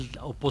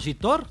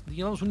opositor,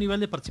 digamos, un nivel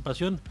de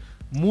participación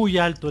muy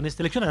alto en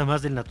esta elección,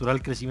 además del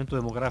natural crecimiento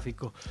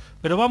demográfico.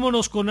 Pero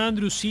vámonos con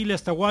Andrew Sile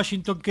hasta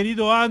Washington.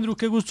 Querido Andrew,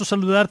 qué gusto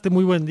saludarte,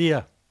 muy buen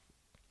día.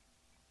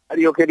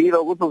 Mario,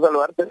 querido, gusto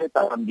saludarte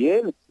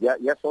también.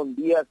 Ya son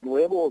días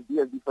nuevos,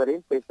 días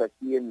diferentes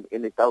aquí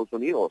en Estados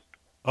Unidos.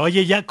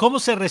 Oye, ya, ¿cómo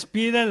se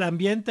respira el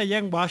ambiente allá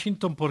en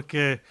Washington?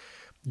 Porque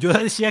yo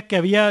decía que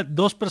había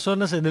dos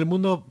personas en el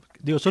mundo,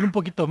 digo, son un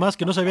poquito más,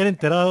 que no se habían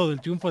enterado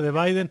del triunfo de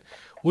Biden.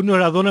 Uno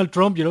era Donald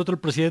Trump y el otro el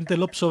presidente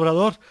López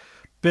Obrador.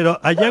 Pero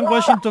allá en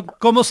Washington,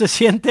 ¿cómo se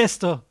siente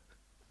esto?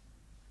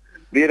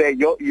 Mire,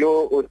 yo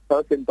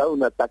estaba sentado en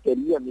una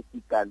taquería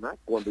mexicana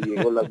cuando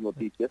llegó las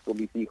noticias con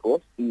mis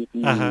hijos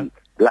Ajá.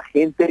 y la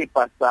gente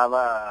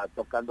pasaba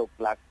tocando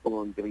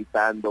claxon,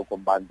 gritando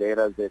con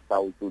banderas de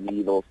Estados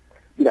Unidos.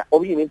 Mira,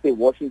 obviamente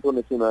Washington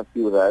es una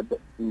ciudad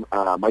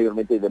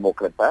mayormente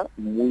demócrata,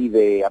 muy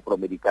de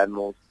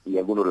afroamericanos y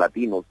algunos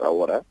latinos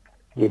ahora.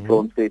 Ujú.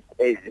 Entonces,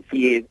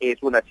 sí,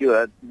 es una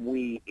ciudad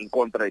muy en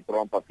contra de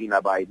Trump, afín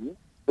a Biden,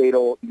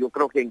 pero yo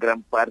creo que en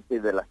gran parte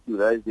de las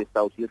ciudades de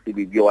Estados Unidos se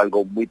vivió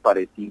algo muy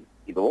parecido,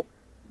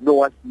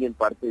 no así en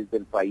partes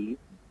del país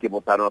que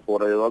votaron a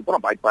favor de Donald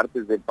Trump. Hay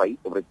partes del país,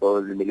 sobre todo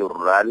en el medio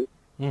rural,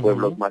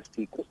 pueblos Ujú. más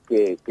chicos,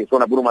 que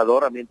son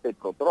abrumadoramente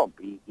pro-Trump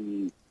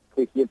y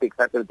se siente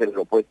exactamente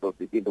lo opuesto,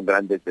 se siente una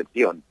gran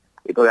decepción.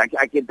 Entonces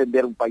hay que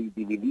entender un país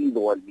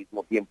dividido al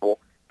mismo tiempo,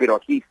 pero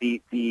aquí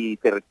sí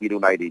se respira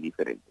un aire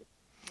diferente.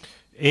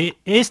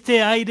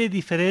 Este aire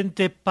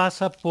diferente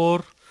pasa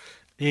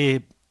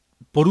eh,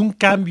 por un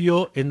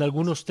cambio en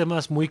algunos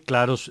temas muy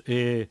claros.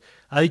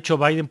 Ha dicho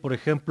Biden, por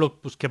ejemplo,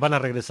 pues que van a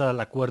regresar al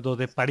Acuerdo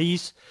de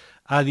París.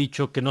 Ha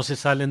dicho que no se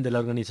salen de la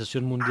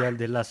Organización Mundial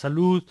de la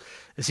Salud.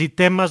 Es decir,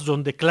 temas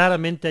donde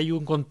claramente hay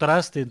un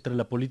contraste entre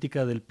la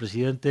política del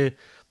presidente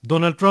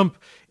Donald Trump.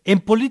 En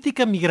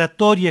política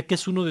migratoria, que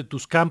es uno de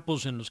tus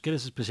campos en los que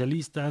eres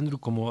especialista, Andrew,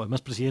 como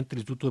además presidente del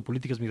Instituto de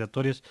Políticas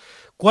Migratorias,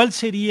 ¿cuál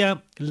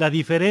sería la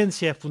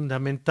diferencia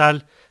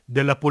fundamental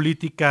de la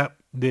política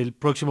del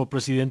próximo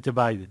presidente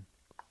Biden?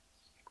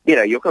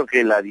 Mira, yo creo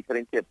que la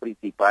diferencia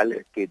principal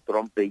es que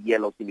Trump veía a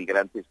los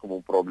inmigrantes como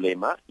un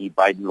problema y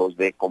Biden los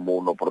ve como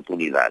una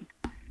oportunidad,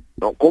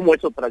 ¿no? Cómo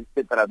eso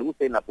se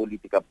traduce en la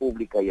política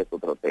pública y es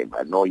otro tema,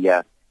 ¿no?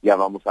 Ya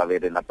vamos a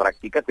ver en la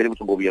práctica. Tenemos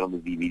un gobierno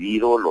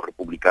dividido, los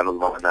republicanos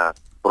van a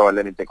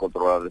probablemente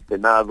controlar el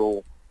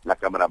Senado, la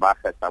Cámara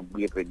Baja está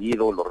muy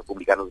reñido, los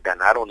republicanos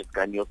ganaron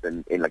escaños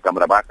en la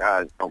Cámara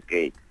Baja,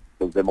 aunque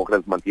los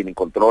demócratas mantienen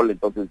control,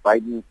 entonces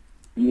Biden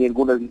tiene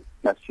algunas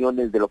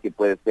limitaciones de lo que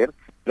puede ser,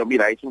 pero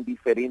mira, es una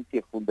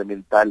diferencia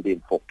fundamental de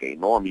enfoque,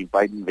 ¿no? A mí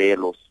Biden ve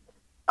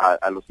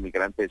a los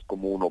inmigrantes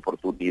como una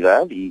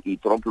oportunidad y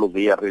Trump los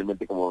veía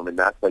realmente como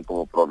amenaza y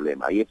como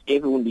problema. Y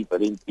es una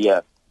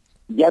diferencia,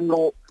 ya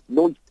no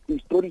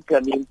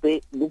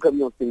históricamente, nunca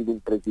habíamos tenido un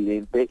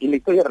presidente, en la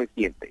historia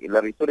reciente, en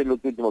la historia de los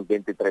últimos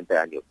 20,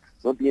 30 años,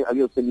 no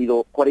habíamos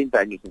tenido 40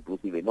 años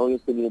inclusive, no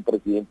habíamos tenido un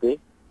presidente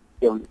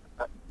que hablaba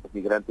a los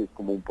migrantes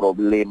como un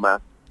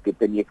problema que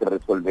tenía que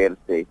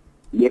resolverse,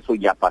 y eso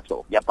ya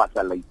pasó, ya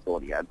pasa la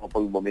historia, no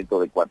fue un momento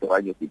de 4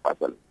 años y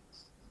pasa.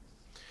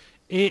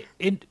 Eh,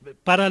 en-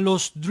 para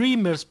los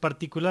Dreamers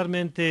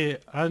particularmente,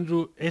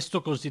 Andrew,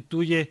 esto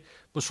constituye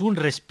pues un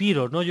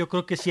respiro, ¿no? Yo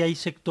creo que sí hay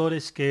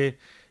sectores que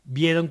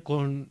vieron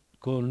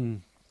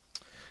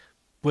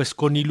pues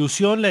con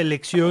ilusión la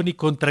elección y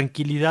con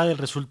tranquilidad el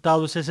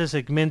resultado. Es ese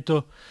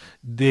segmento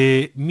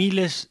de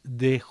miles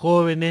de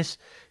jóvenes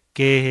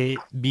que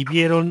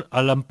vivieron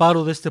al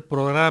amparo de este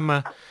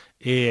programa,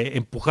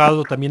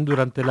 empujado también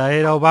durante la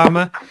era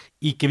Obama,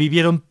 y que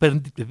vivieron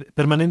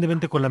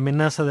permanentemente con la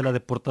amenaza de la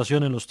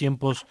deportación en los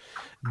tiempos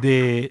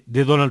de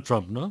Donald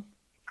Trump, ¿no?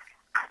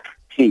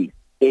 Sí,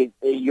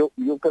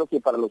 yo creo que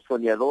para los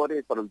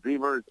soñadores, para los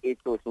dreamers,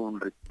 esto es un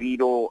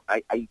respiro.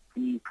 Hay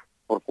sí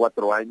por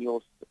 4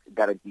 años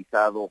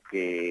garantizado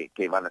que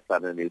van a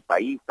estar en el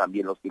país.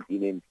 También los que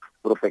tienen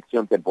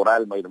protección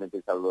temporal,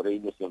 mayormente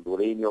salvadoreños y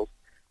hondureños,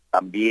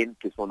 también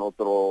que son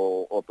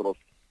otros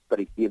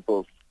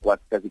 300,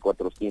 casi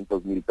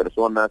 400,000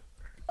 personas.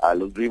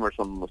 Los dreamers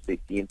son unos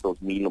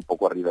 600,000, un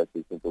poco arriba de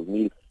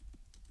 600,000.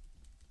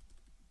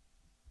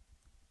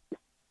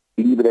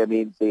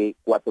 Libremente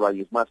 4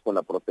 años más con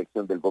la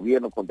protección del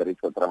gobierno, con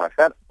derecho a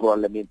trabajar.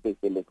 Probablemente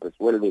se les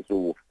resuelve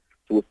su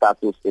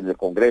estatus en el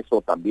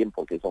Congreso también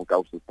porque son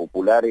causas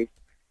populares.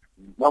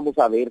 Vamos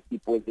a ver si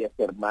puede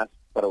hacer más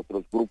para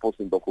otros grupos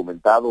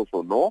indocumentados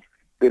o no,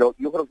 pero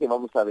yo creo que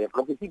vamos a ver,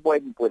 lo que sí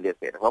puede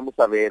hacer, vamos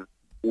a ver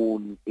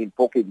un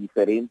enfoque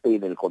diferente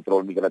en el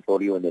control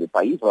migratorio en el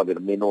país, va a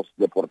haber menos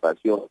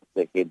deportación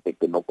de gente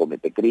que no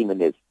comete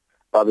crímenes,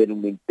 va a haber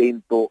un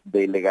intento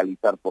de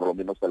legalizar por lo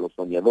menos a los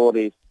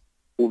soñadores,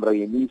 un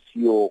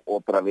reinicio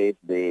otra vez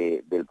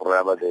del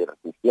programa de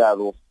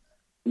refugiados,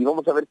 y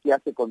vamos a ver qué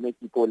hace con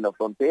México en la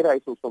frontera.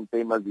 Esos son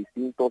temas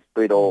distintos,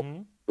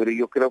 Ujú. pero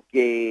yo creo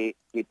que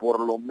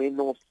por lo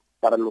menos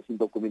para los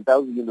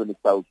indocumentados viviendo en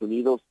Estados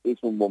Unidos es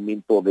un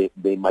momento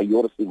de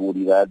mayor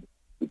seguridad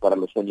y para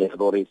los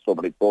soñadores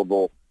sobre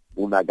todo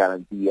una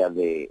garantía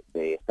de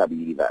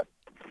estabilidad.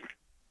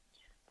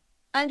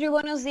 Andrew,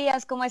 buenos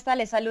días, ¿cómo está?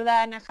 Le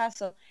saluda Ana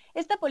Jasso.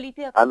 Esta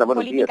Ana,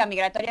 buenos días. política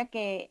migratoria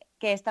que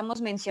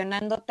estamos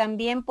mencionando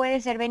también puede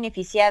ser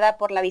beneficiada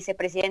por la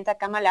vicepresidenta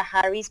Kamala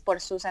Harris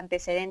por sus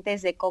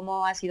antecedentes de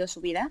cómo ha sido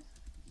su vida.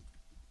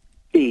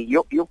 Sí,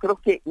 yo creo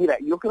que, mira,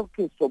 yo creo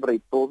que sobre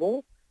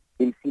todo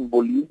el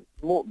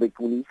simbolismo de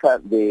que una hija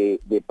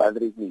de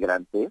padres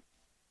migrantes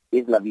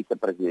es la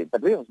vicepresidenta.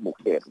 Primero es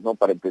mujer, ¿no?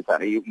 Para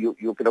empezar,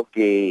 yo creo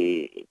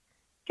que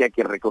hay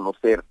que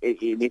reconocer,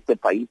 en este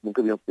país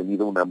nunca habíamos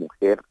tenido una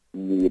mujer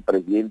ni de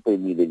presidente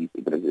ni de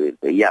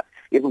vicepresidente. Ya,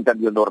 es un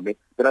cambio enorme,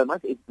 pero además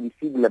es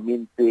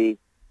visiblemente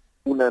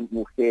una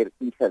mujer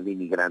hija de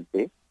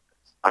inmigrantes,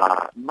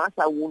 más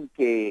aún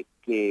que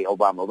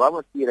Obama.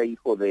 Obama sí era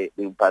hijo de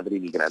un padre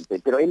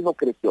inmigrante, pero él no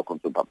creció con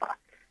su papá.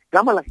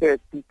 Kamala Harris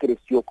sí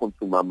creció con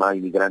su mamá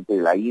inmigrante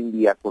de la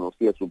India,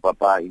 conocía a su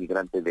papá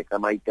inmigrante de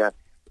Jamaica.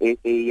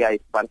 Ella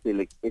es parte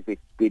de esa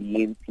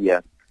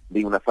experiencia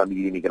de una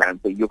familia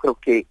inmigrante. Yo creo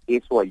que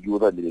eso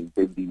ayuda en el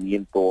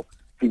entendimiento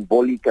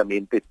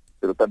simbólicamente,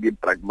 pero también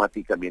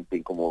pragmáticamente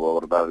en cómo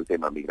abordar el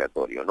tema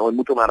migratorio, ¿no? Hay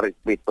mucho más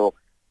respeto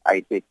a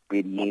esa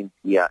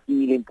experiencia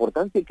y la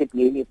importancia que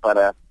tiene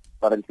para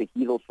el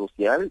tejido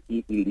social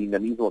y el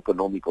dinamismo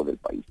económico del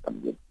país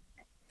también.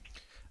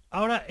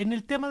 Ahora, en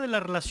el tema de la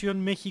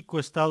relación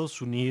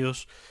México-Estados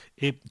Unidos,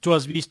 tú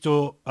has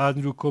visto,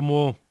 Andrew,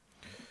 cómo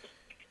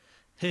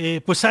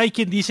pues hay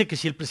quien dice que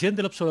si el presidente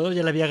del observador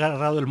ya le había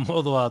agarrado el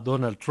modo a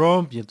Donald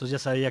Trump y entonces ya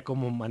sabía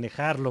cómo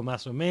manejarlo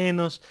más o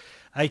menos.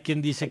 Hay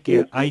quien dice Así que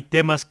es, hay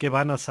temas que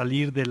van a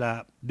salir de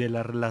la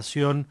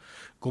relación,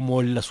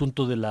 como el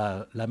asunto de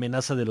la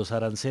amenaza de los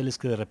aranceles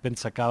que de repente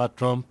sacaba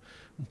Trump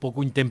un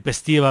poco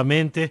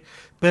intempestivamente,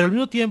 pero al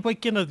mismo tiempo hay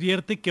quien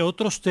advierte que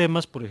otros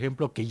temas, por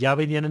ejemplo, que ya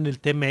venían en el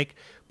TEMEC,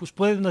 pues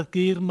pueden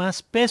adquirir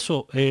más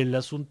peso. El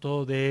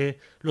asunto de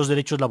los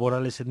derechos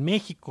laborales en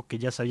México, que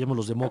ya sabíamos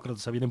los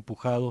demócratas habían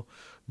empujado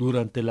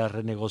durante la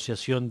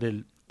renegociación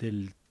del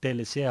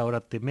TLC, ahora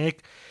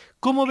TEMEC.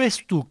 ¿Cómo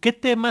ves tú? ¿Qué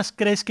temas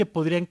crees que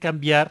podrían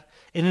cambiar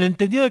en el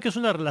entendido de que es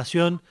una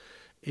relación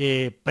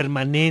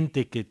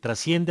permanente que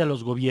trasciende a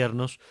los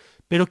gobiernos?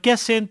 Pero ¿qué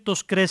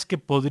acentos crees que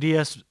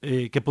podríamos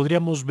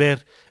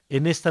ver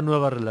en esta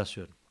nueva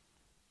relación?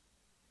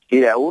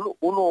 mira, yo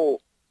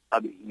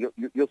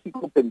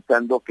sigo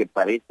pensando que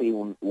parece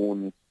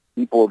un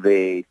tipo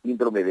de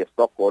síndrome de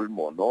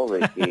Estocolmo, ¿no?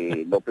 De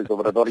que López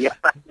Obrador ya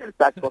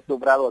está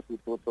acostumbrado a su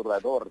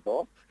torturador,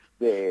 ¿no?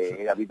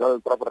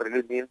 Donald Trump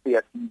realmente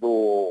ha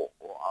sido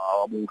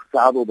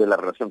abusado de la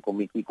relación con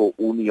México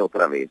una y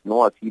otra vez,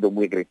 ¿no? Ha sido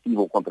muy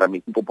agresivo contra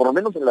México, por lo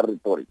menos en la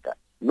retórica,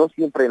 no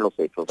siempre en los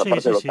hechos, Sí,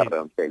 aparte sí, de los sí.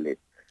 aranceles.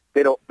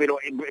 Pero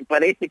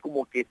parece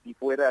como que si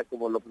fuera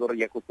como López Obrador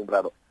ya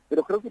acostumbrado.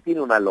 Pero creo que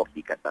tiene una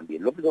lógica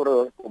también. López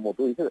Obrador, como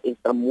tú dices,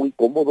 está muy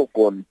cómodo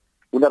con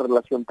una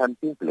relación tan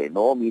simple,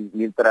 ¿no?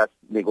 Mientras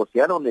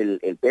negociaron el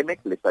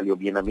TEMEC, le salió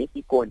bien a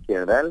México en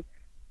general,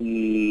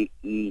 y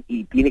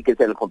tiene que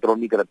ser el control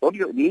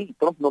migratorio, y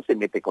Trump no se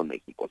mete con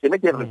México. Se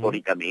mete Ujú.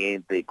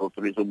 retóricamente,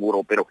 construye su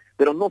muro, pero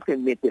no se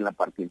mete en la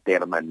parte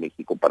interna en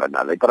México para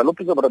nada. Y para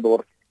López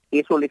Obrador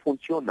eso le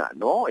funciona,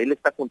 ¿no? Él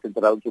está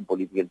concentrado en su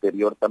política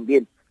interior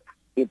también,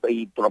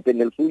 y Trump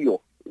en el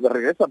suyo.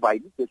 Regresa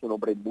Biden, que es un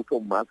hombre mucho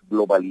más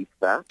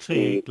globalista, Sí,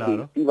 que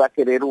claro. sí va a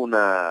querer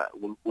una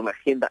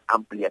agenda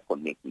amplia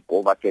con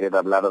México, va a querer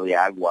hablar de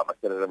agua, va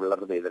a querer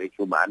hablar de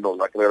derechos humanos,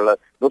 va a querer hablar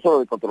no solo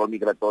de control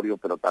migratorio,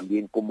 pero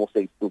también cómo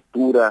se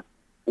estructura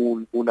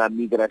una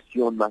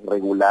migración más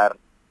regular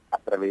a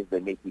través de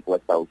México a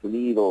Estados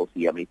Unidos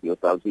y a México a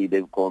Estados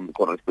Unidos con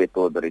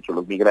respeto al derecho a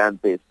los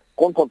migrantes,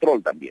 con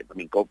control también,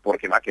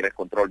 porque va a querer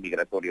control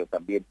migratorio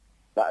también.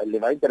 Le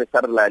va a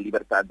interesar la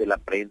libertad de la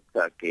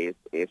prensa, que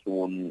es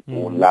un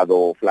Ujú.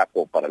 lado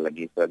flaco para la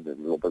ministra de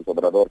López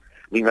Obrador.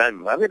 Y va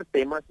a haber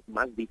temas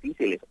más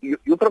difíciles.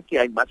 Yo creo que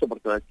hay más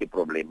oportunidades que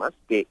problemas,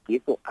 que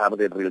eso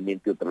abre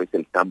realmente otra vez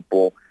el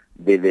campo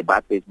de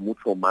debates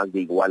mucho más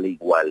de igual a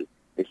igual,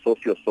 de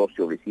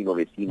socio-socio,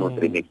 vecino-vecino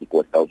entre Mm. México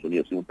y Estados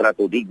Unidos, y un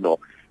trato digno,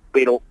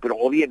 pero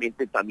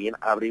obviamente también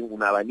abre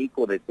un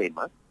abanico de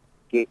temas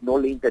que no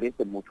le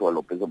interesa mucho a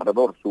López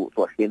Obrador. Su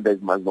agenda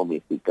es más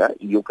doméstica,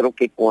 y yo creo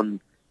que con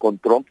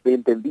Trump se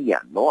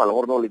entendían, ¿no? A lo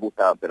mejor no le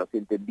gustaba, pero se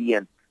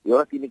entendían. Y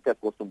ahora tiene que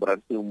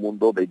acostumbrarse a un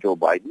mundo de Joe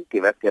Biden, que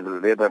va a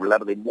querer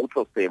hablar de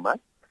muchos temas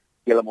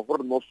que a lo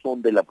mejor no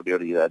son de la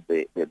prioridad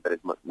de Andrés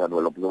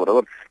Manuel López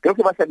Obrador. Creo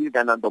que va a salir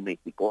ganando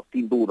México,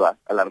 sin duda,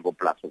 a largo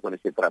plazo, con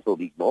ese trato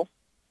digno,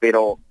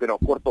 pero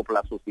a corto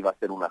plazo sí va a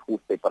ser un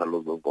ajuste para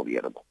los dos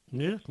gobiernos.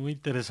 Muy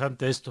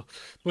interesante esto.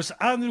 Pues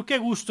Andrew, qué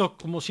gusto,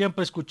 como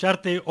siempre,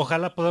 escucharte.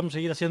 Ojalá podamos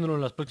seguir haciéndolo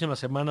en las próximas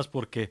semanas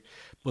porque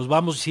pues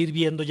vamos a ir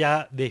viendo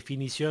ya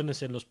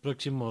definiciones en los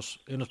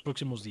próximos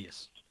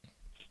días.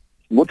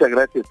 Muchas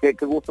gracias. Qué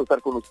gusto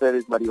estar con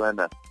ustedes,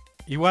 Mariana.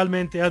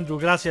 Igualmente, Andrew,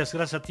 gracias.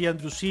 Gracias a ti,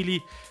 Andrew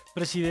Seeley,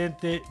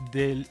 presidente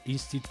del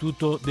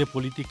Instituto de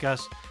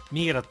Políticas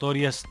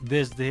Migratorias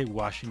desde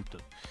Washington.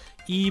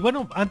 Y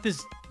bueno,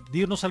 antes de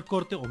irnos al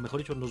corte, o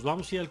mejor dicho, nos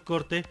vamos a ir al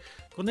corte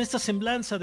con esta semblanza